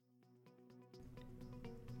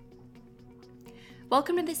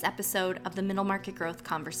Welcome to this episode of the Middle Market Growth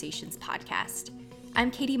Conversations podcast. I'm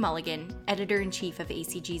Katie Mulligan, Editor-in-Chief of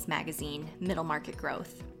ACG's magazine, Middle Market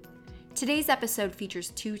Growth. Today's episode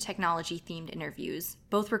features two technology-themed interviews,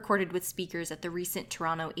 both recorded with speakers at the recent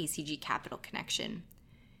Toronto ACG Capital Connection.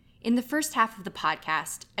 In the first half of the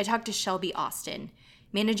podcast, I talked to Shelby Austin,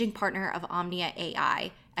 managing partner of Omnia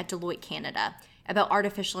AI at Deloitte Canada, about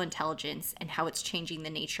artificial intelligence and how it's changing the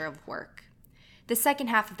nature of work. The second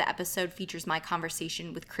half of the episode features my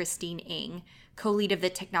conversation with Christine Ng, co-lead of the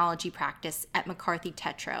technology practice at McCarthy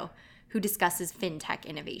Tétrault, who discusses fintech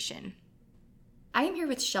innovation. I am here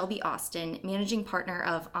with Shelby Austin, managing partner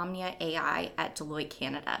of Omnia AI at Deloitte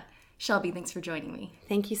Canada. Shelby, thanks for joining me.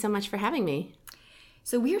 Thank you so much for having me.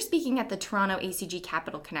 So we are speaking at the Toronto ACG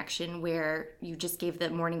Capital Connection, where you just gave the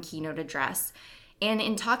morning keynote address. And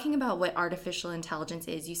in talking about what artificial intelligence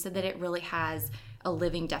is, you said that it really has a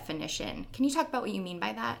living definition. Can you talk about what you mean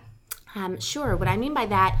by that? Sure. What I mean by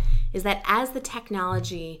that is that as the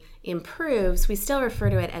technology improves, we still refer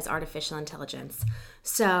to it as artificial intelligence.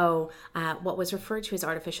 So what was referred to as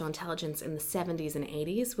artificial intelligence in the 70s and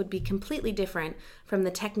 80s would be completely different from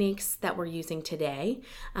the techniques that we're using today.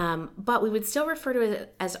 But we would still refer to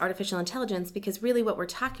it as artificial intelligence because really what we're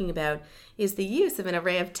talking about is the use of an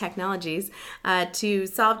array of technologies to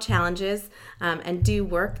solve challenges and do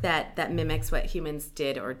work that mimics what humans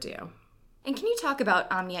did or do. And can you talk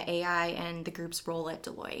about Omnia AI and the group's role at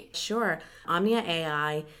Deloitte? Sure. Omnia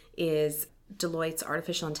AI is Deloitte's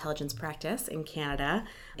artificial intelligence practice in Canada.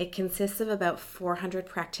 It consists of about 400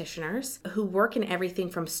 practitioners who work in everything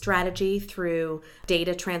from strategy through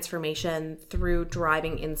data transformation, through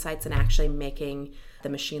driving insights and actually making the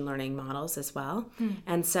machine learning models as well.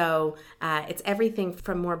 And so it's everything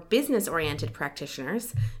from more business-oriented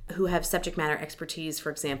practitioners who have subject matter expertise, for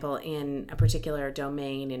example, in a particular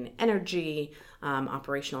domain in energy,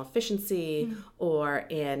 operational efficiency, or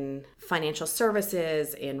in financial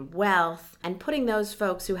services, in wealth, and putting those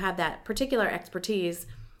folks who have that particular expertise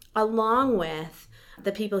along with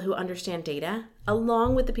the people who understand data,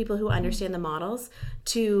 along with the people who understand the models,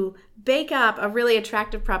 to bake up a really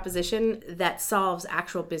attractive proposition that solves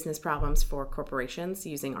actual business problems for corporations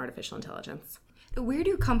using artificial intelligence. Where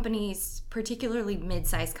do companies, particularly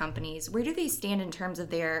mid-sized companies, where do they stand in terms of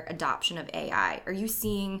their adoption of AI? Are you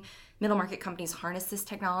seeing middle market companies harness this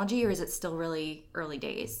technology, or is it still really early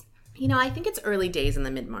days? You know, I think it's early days in the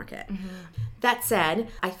mid-market. That said,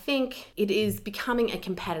 I think it is becoming a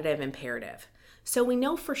competitive imperative. So we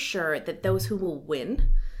know for sure that those who will win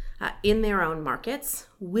in their own markets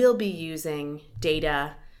will be using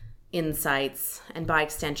data, insights, and by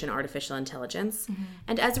extension, artificial intelligence.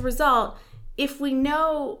 And as a result, if we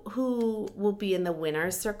know who will be in the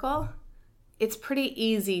winner's circle, it's pretty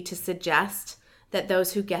easy to suggest that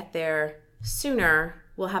those who get there sooner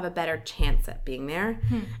will have a better chance at being there.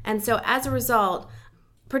 And so as a result,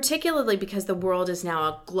 particularly because the world is now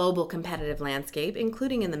a global competitive landscape,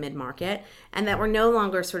 including in the mid-market, and that we're no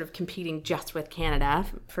longer sort of competing just with Canada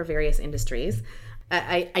for various industries.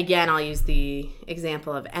 I'll use the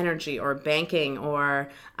example of energy or banking or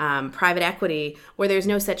private equity, where there's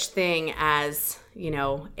no such thing as,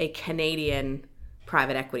 a Canadian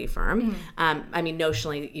private equity firm.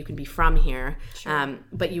 Notionally, you can be from here, sure.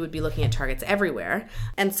 But you would be looking at targets everywhere.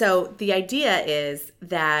 And so the idea is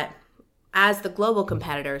that as the global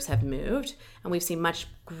competitors have moved, and we've seen much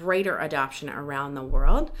greater adoption around the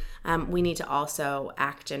world, we need to also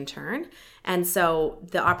act in turn. And so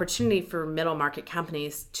the opportunity for middle market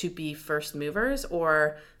companies to be first movers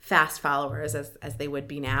or fast followers, as they would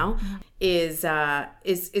be now, is a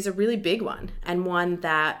really big one, and one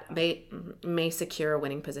that may secure a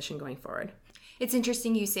winning position going forward. It's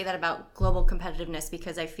interesting you say that about global competitiveness,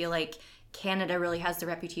 because I feel like Canada really has the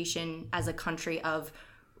reputation as a country of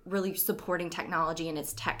really supporting technology in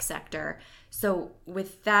its tech sector. So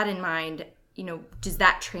with that in mind, does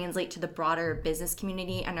that translate to the broader business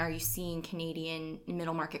community? And are you seeing Canadian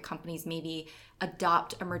middle market companies maybe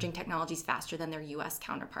adopt emerging technologies faster than their US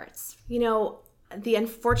counterparts? The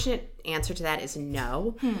unfortunate answer to that is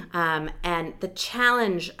no. And the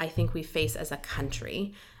challenge I think we face as a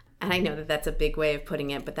country, and I know that that's a big way of putting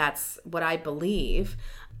it, but that's what I believe,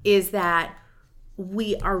 is that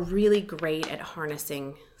we are really great at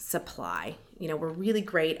harnessing supply. We're really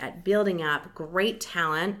great at building up great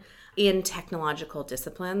talent in technological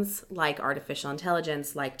disciplines like artificial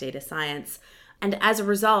intelligence, like data science. And as a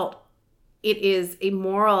result, it is a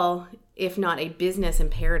moral, if not a business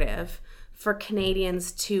imperative, for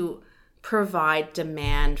Canadians to provide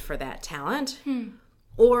demand for that talent,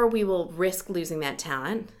 or we will risk losing that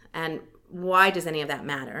talent. And why does any of that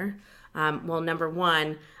matter? Well, number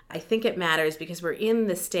one, I think it matters because we're in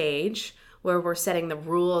the stage where we're setting the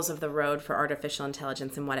rules of the road for artificial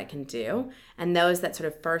intelligence and what it can do. And those that sort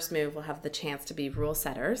of first move will have the chance to be rule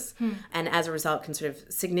setters, and as a result can sort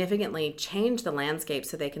of significantly change the landscape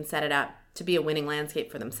so they can set it up to be a winning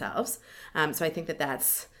landscape for themselves. So I think that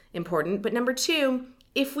that's important. But number two,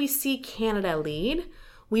 if we see Canada lead,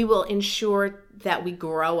 we will ensure that we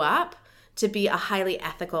grow up to be a highly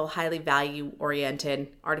ethical, highly value-oriented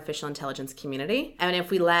artificial intelligence community. And if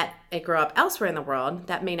we let it grow up elsewhere in the world,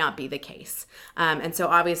 that may not be the case. And so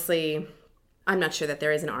obviously, I'm not sure that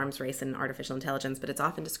there is an arms race in artificial intelligence, but it's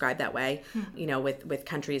often described that way, with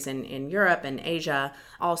countries in Europe and Asia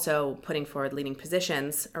also putting forward leading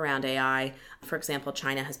positions around AI. For example,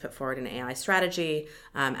 China has put forward an AI strategy,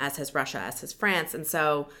 as has Russia, as has France. And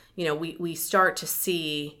so, we start to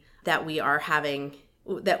see that we are having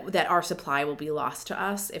that our supply will be lost to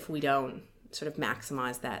us if we don't sort of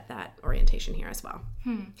maximize that orientation here as well.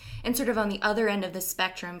 And sort of on the other end of the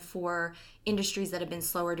spectrum for industries that have been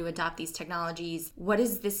slower to adopt these technologies, what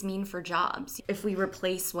does this mean for jobs? If we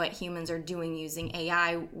replace what humans are doing using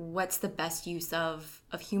AI, what's the best use of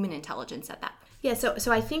human intelligence at that? Yeah,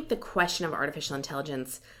 so I think the question of artificial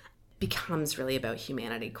intelligence becomes really about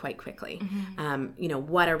humanity quite quickly.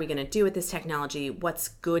 What are we going to do with this technology? What's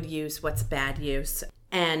good use? What's bad use?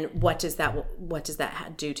 And what does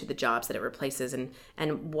that do to the jobs that it replaces?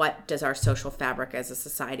 And what does our social fabric as a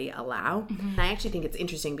society allow? And I actually think it's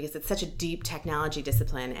interesting because it's such a deep technology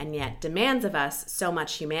discipline and yet demands of us so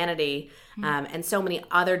much humanity and so many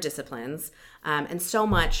other disciplines and so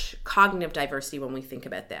much cognitive diversity when we think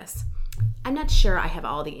about this. I'm not sure I have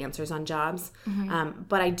all the answers on jobs,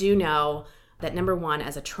 but I do know that number one,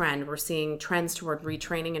 as a trend, we're seeing trends toward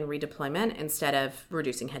retraining and redeployment instead of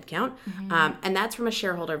reducing headcount. And that's from a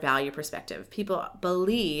shareholder value perspective. People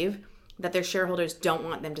believe that their shareholders don't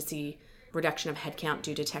want them to see reduction of headcount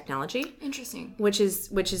due to technology. Interesting. Which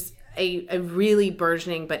is a really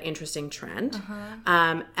burgeoning but interesting trend.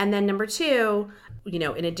 And then number two,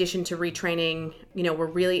 in addition to retraining, we're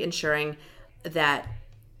really ensuring that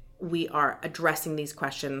we are addressing these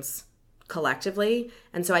questions collectively.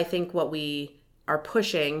 And so I think what we are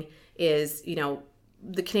pushing is,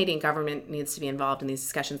 the Canadian government needs to be involved in these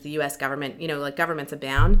discussions. The U.S. government, like governments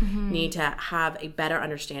abound, need to have a better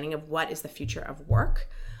understanding of what is the future of work.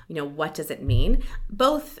 What does it mean?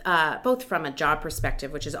 Both from a job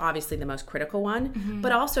perspective, which is obviously the most critical one,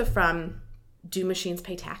 but also from, do machines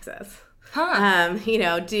pay taxes? How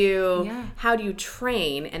do you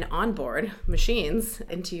train and onboard machines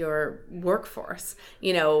into your workforce?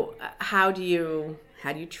 How do you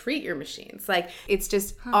treat your machines? Like, it's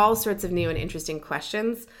just all sorts of new and interesting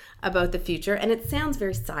questions about the future. And it sounds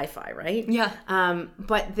very sci-fi, right? Yeah.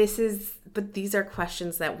 But these are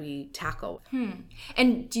questions that we tackle.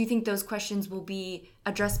 And do you think those questions will be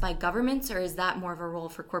addressed by governments, or is that more of a role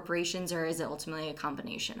for corporations, or is it ultimately a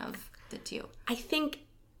combination of the two? I think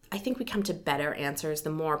we come to better answers the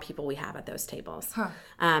more people we have at those tables.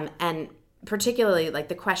 And particularly like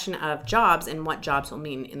the question of jobs and what jobs will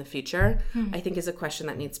mean in the future, I think is a question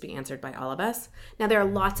that needs to be answered by all of us. Now, there are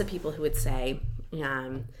lots of people who would say,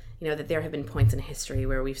 that there have been points in history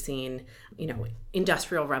where we've seen,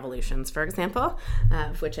 industrial revolutions, for example,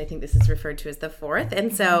 of which I think this is referred to as the fourth.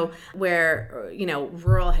 And so where,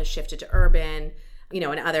 rural has shifted to urban,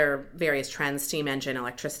 and other various trends, steam engine,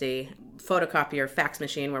 electricity, photocopier, fax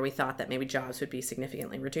machine, where we thought that maybe jobs would be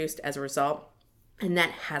significantly reduced as a result. And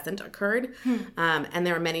that hasn't occurred. And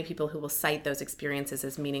there are many people who will cite those experiences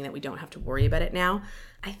as meaning that we don't have to worry about it now.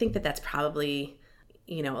 I think that that's probably,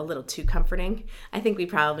 a little too comforting. I think we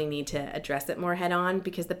probably need to address it more head on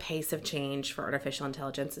because the pace of change for artificial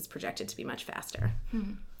intelligence is projected to be much faster.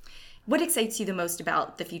 What excites you the most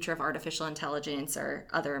about the future of artificial intelligence or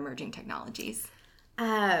other emerging technologies?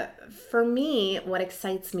 For me, what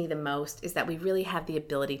excites me the most is that we really have the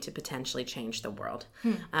ability to potentially change the world.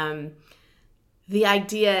 The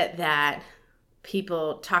idea that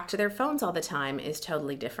people talk to their phones all the time is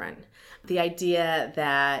totally different. The idea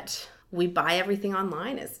that we buy everything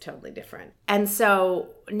online is totally different. And so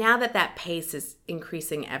now that pace is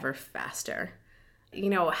increasing ever faster,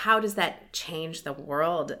 how does that change the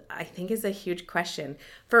world? I think is a huge question.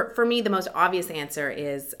 For me, the most obvious answer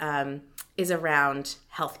is around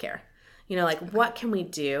healthcare. What can we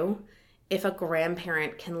do if a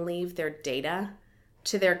grandparent can leave their data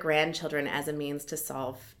to their grandchildren as a means to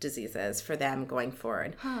solve diseases for them going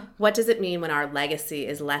forward? What does it mean when our legacy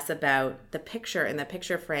is less about the picture in the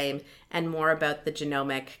picture frame and more about the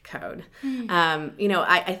genomic code?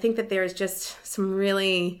 I think that there's just some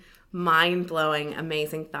really mind-blowing,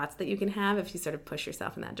 amazing thoughts that you can have if you sort of push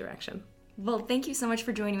yourself in that direction. Well, thank you so much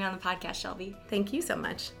for joining me on the podcast, Shelby. Thank you so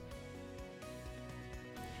much.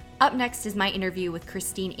 Up next is my interview with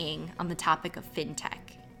Christine Ng on the topic of fintech.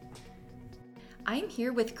 I'm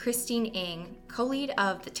here with Christine Ng, co-lead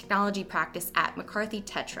of the technology practice at McCarthy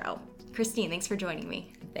Tétreault. Christine, thanks for joining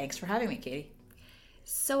me. Thanks for having me, Katie.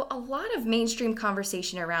 So a lot of mainstream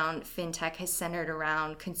conversation around fintech has centered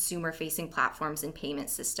around consumer-facing platforms and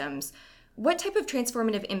payment systems. What type of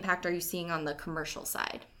transformative impact are you seeing on the commercial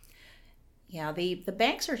side? Yeah, the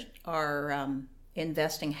banks are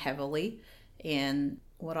investing heavily in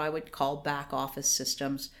what I would call back office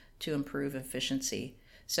systems to improve efficiency.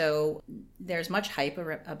 So there's much hype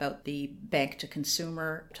about the bank to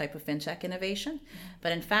consumer type of fintech innovation.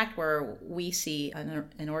 But in fact, where we see an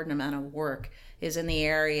inordinate amount of work is in the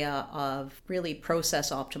area of really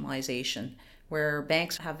process optimization, where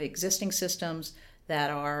banks have existing systems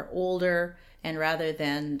that are older, and rather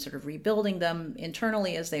than sort of rebuilding them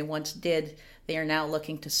internally as they once did, they are now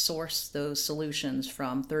looking to source those solutions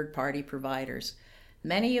from third-party providers.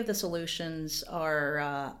 Many of the solutions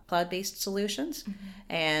are cloud-based solutions,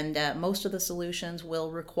 and most of the solutions will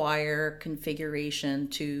require configuration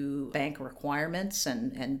to bank requirements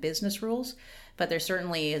and business rules. But there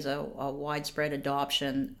certainly is a widespread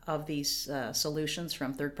adoption of these solutions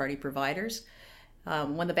from third-party providers.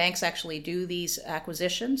 When the banks actually do these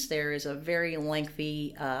acquisitions, there is a very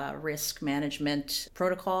lengthy risk management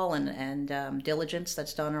protocol and diligence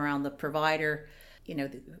that's done around the provider. You know,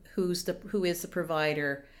 who is the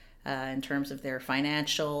provider in terms of their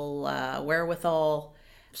financial wherewithal.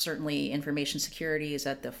 Certainly information security is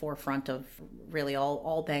at the forefront of really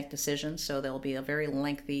all bank decisions, so there'll be a very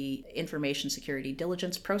lengthy information security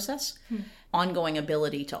diligence process. Ongoing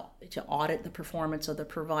ability to audit the performance of the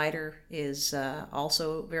provider is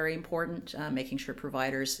also very important, making sure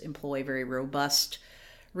providers employ very robust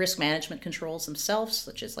risk management controls themselves,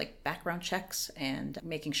 such as like background checks, and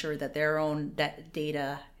making sure that their own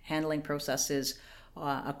data handling processes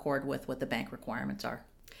accord with what the bank requirements are.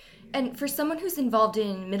 And for someone who's involved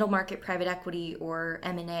in middle market private equity or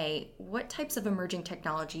M&A, what types of emerging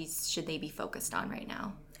technologies should they be focused on right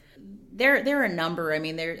now? There are a number. I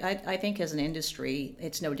mean, I think as an industry,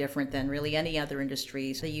 it's no different than really any other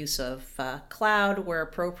industries. The use of cloud where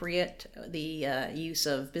appropriate, the use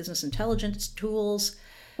of business intelligence tools.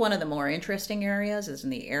 One of the more interesting areas is in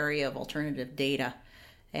the area of alternative data.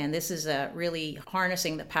 And this is really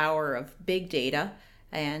harnessing the power of big data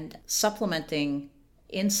and supplementing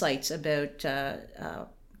insights about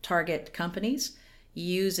target companies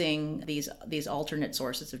using these alternate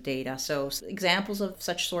sources of data. So examples of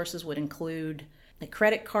such sources would include the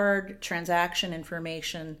credit card transaction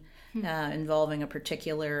information involving a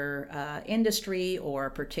particular industry or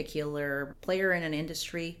a particular player in an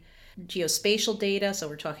industry. Geospatial data, so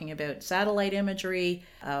we're talking about satellite imagery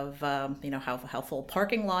of how full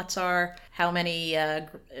parking lots are, how many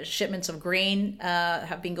shipments of grain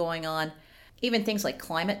have been going on. Even things like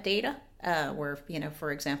climate data, where,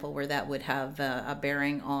 for example, where that would have a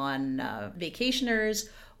bearing on vacationers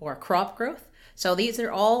or crop growth. So these are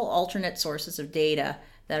all alternate sources of data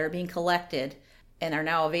that are being collected and are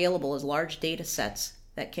now available as large data sets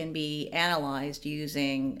that can be analyzed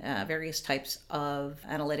using various types of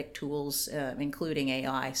analytic tools, including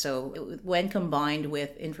AI. So when combined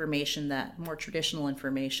with information, that more traditional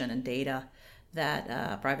information and data that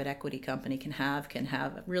a private equity company can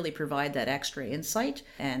have really provide that extra insight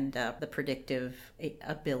and the predictive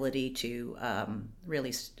ability to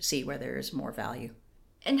really see where there is more value.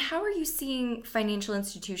 And how are you seeing financial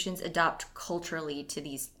institutions adopt culturally to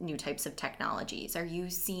these new types of technologies? Are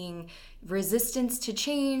you seeing resistance to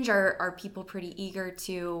change? Are people pretty eager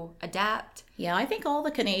to adapt? Yeah, I think all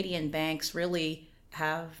the Canadian banks really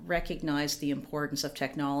have recognized the importance of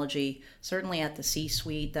technology, certainly at the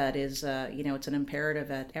C-suite. That is, it's an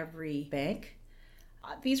imperative at every bank.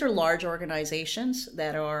 These are large organizations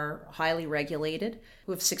that are highly regulated,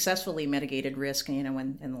 who have successfully mitigated risk,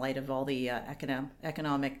 in light of all the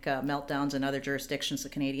economic meltdowns in other jurisdictions. The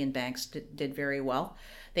Canadian banks did very well.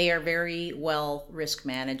 They are very well risk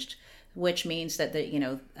managed, which means that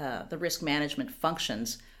the risk management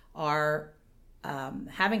functions are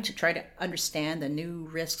having to try to understand the new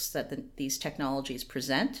risks that these technologies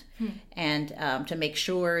present, and to make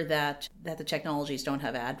sure that the technologies don't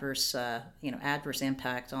have adverse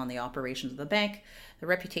impact on the operations of the bank. The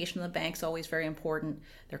reputation of the bank is always very important.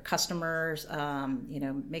 Their customers,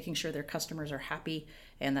 making sure their customers are happy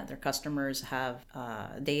and that their customers have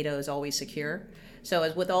data is always secure. So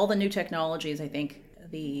as with all the new technologies, I think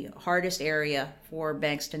the hardest area for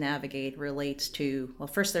banks to navigate relates to, well,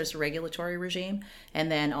 first there's the regulatory regime,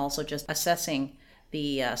 and then also just assessing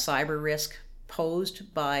the cyber risk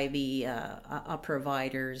posed by a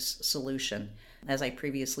provider's solution. As I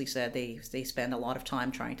previously said, they spend a lot of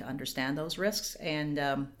time trying to understand those risks, and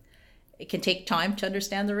it can take time to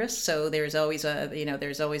understand the risks. So there's always a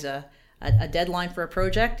deadline for a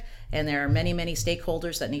project, and there are many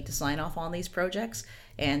stakeholders that need to sign off on these projects.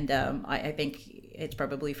 And I think it's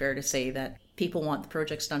probably fair to say that people want the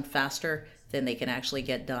projects done faster than they can actually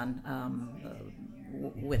get done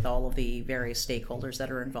with all of the various stakeholders that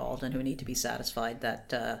are involved and who need to be satisfied that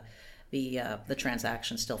the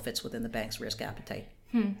transaction still fits within the bank's risk appetite.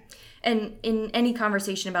 And in any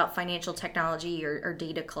conversation about financial technology or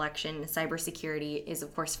data collection, cybersecurity is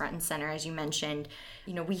of course front and center, as you mentioned.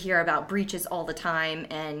 We hear about breaches all the time,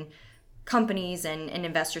 and companies and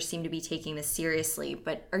investors seem to be taking this seriously,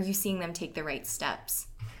 but are you seeing them take the right steps?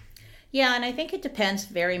 Yeah, and I think it depends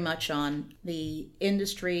very much on the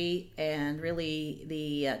industry and really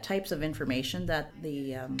the types of information that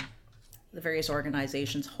the various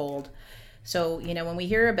organizations hold. So, when we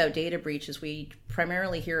hear about data breaches, we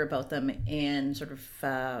primarily hear about them in sort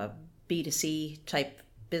of B2C type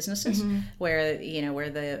businesses, where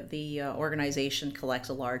the organization collects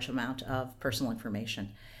a large amount of personal information.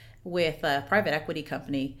 With a private equity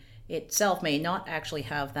company itself may not actually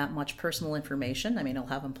have that much personal information. I mean, it'll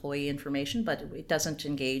have employee information, but it doesn't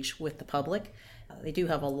engage with the public. They do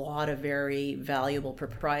have a lot of very valuable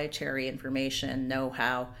proprietary information,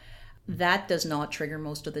 know-how. That does not trigger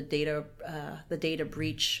most of the data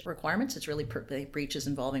breach requirements. It's really breaches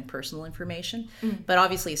involving personal information. But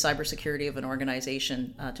obviously, cybersecurity of an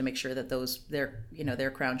organization to make sure that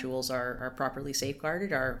their crown jewels are properly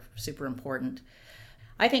safeguarded are super important.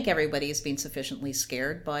 I think everybody has been sufficiently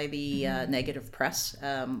scared by the negative press,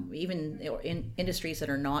 even in industries that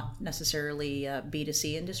are not necessarily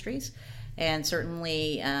B2C industries. And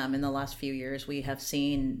certainly in the last few years, we have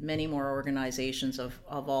seen many more organizations of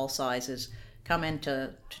all sizes come in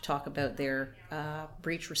to talk about their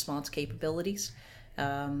breach response capabilities.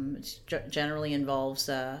 It generally involves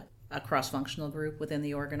a cross-functional group within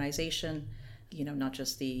the organization, not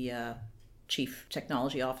just the chief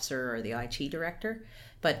technology officer or the IT director.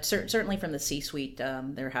 But certainly from the C-suite,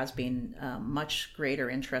 there has been much greater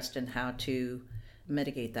interest in how to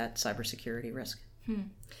mitigate that cybersecurity risk.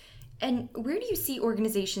 And where do you see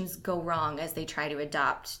organizations go wrong as they try to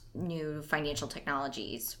adopt new financial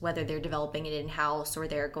technologies, whether they're developing it in-house or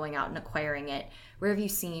they're going out and acquiring it? Where have you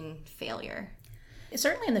seen failure?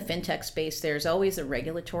 Certainly in the fintech space, there's always a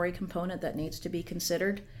regulatory component that needs to be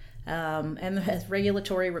considered. And the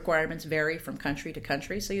regulatory requirements vary from country to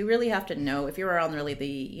country. So you really have to know, if you're on really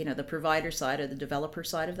the provider side or the developer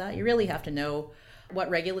side of that, you really have to know what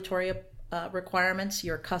regulatory requirements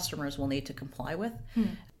your customers will need to comply with.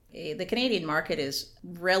 The Canadian market is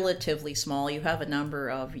relatively small. You have a number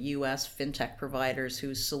of U.S. fintech providers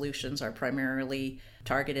whose solutions are primarily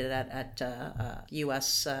targeted at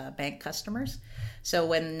U.S. bank customers. So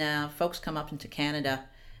when folks come up into Canada,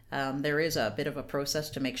 there is a bit of a process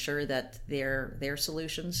to make sure that their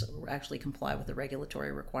solutions actually comply with the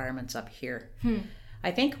regulatory requirements up here.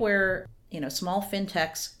 I think where small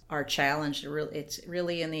fintechs are challenged, it's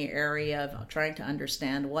really in the area of trying to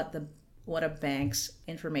understand what a bank's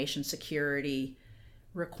information security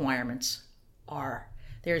requirements are.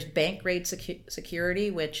 There's bank grade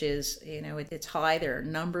security, which is, it's high. There are a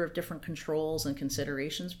number of different controls and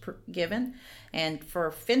considerations given. And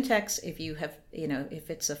for fintechs, if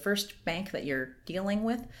it's a first bank that you're dealing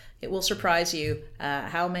with, it will surprise you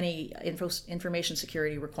how many information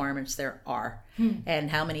security requirements there are,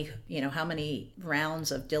 and how many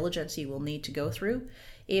rounds of diligence you will need to go through.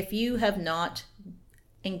 If you have not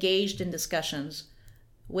engaged in discussions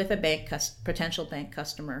with a potential bank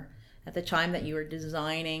customer at the time that you are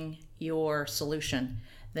designing your solution,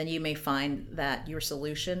 then you may find that your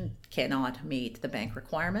solution cannot meet the bank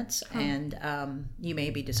requirements, and you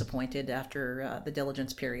may be disappointed after the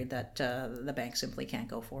diligence period that the bank simply can't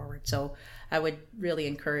go forward. So I would really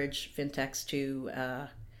encourage fintechs to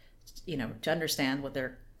understand what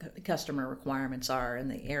their customer requirements are in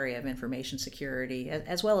the area of information security,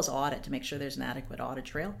 as well as audit, to make sure there's an adequate audit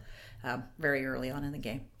trail very early on in the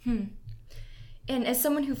game. And as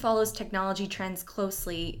someone who follows technology trends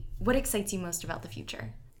closely, what excites you most about the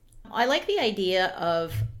future? I like the idea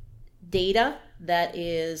of data that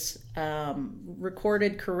is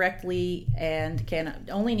recorded correctly and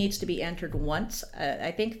only needs to be entered once.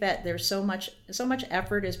 I think that there's so much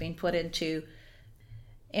effort is being put into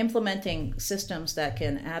implementing systems that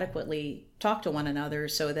can adequately talk to one another,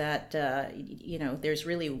 so that there's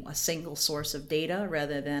really a single source of data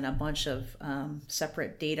rather than a bunch of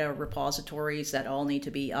separate data repositories that all need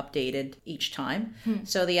to be updated each time.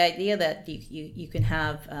 So the idea that you can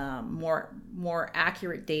have more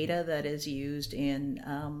accurate data that is used in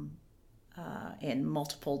in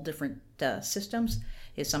multiple different systems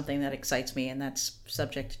is something that excites me, and that's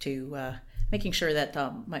subject to making sure that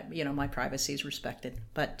my privacy is respected.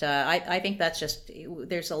 But I think that's just,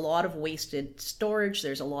 there's a lot of wasted storage,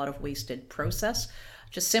 there's a lot of wasted process,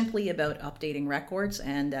 just simply about updating records,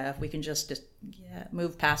 and if we can just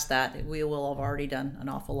move past that, we will have already done an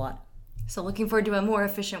awful lot. So looking forward to a more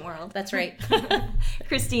efficient world. That's right.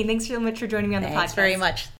 Christine, thanks so much for joining me on the podcast. Thanks very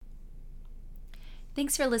much.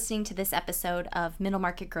 Thanks for listening to this episode of Middle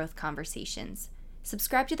Market Growth Conversations.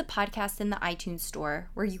 Subscribe to the podcast in the iTunes store,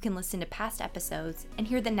 where you can listen to past episodes and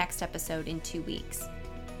hear the next episode in 2 weeks.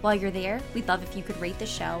 While you're there, we'd love if you could rate the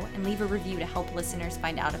show and leave a review to help listeners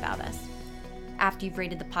find out about us. After you've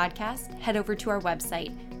rated the podcast, head over to our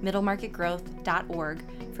website,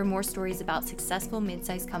 middlemarketgrowth.org, for more stories about successful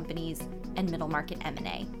mid-sized companies and middle market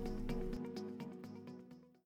M&A.